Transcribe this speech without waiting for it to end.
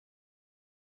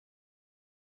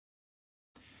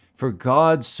For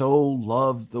God so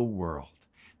loved the world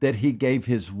that he gave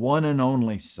his one and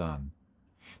only Son,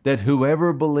 that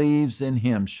whoever believes in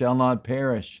him shall not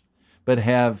perish, but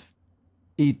have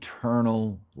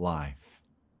eternal life.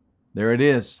 There it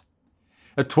is,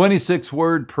 a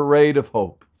 26-word parade of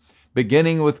hope,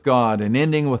 beginning with God and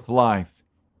ending with life,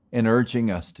 and urging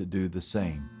us to do the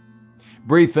same.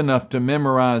 Brief enough to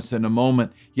memorize in a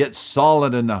moment, yet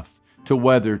solid enough to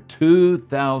weather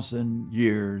 2,000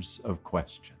 years of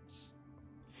questions.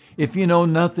 If you know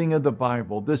nothing of the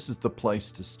Bible, this is the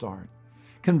place to start.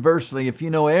 Conversely, if you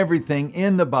know everything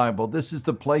in the Bible, this is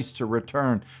the place to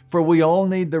return, for we all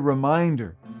need the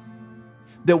reminder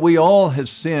that we all have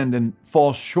sinned and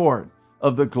fall short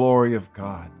of the glory of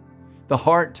God. The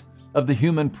heart of the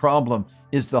human problem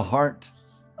is the heart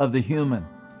of the human,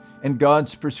 and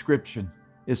God's prescription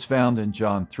is found in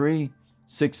John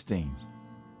 3:16.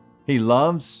 He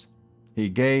loves, he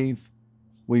gave,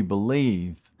 we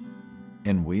believe,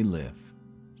 and we live.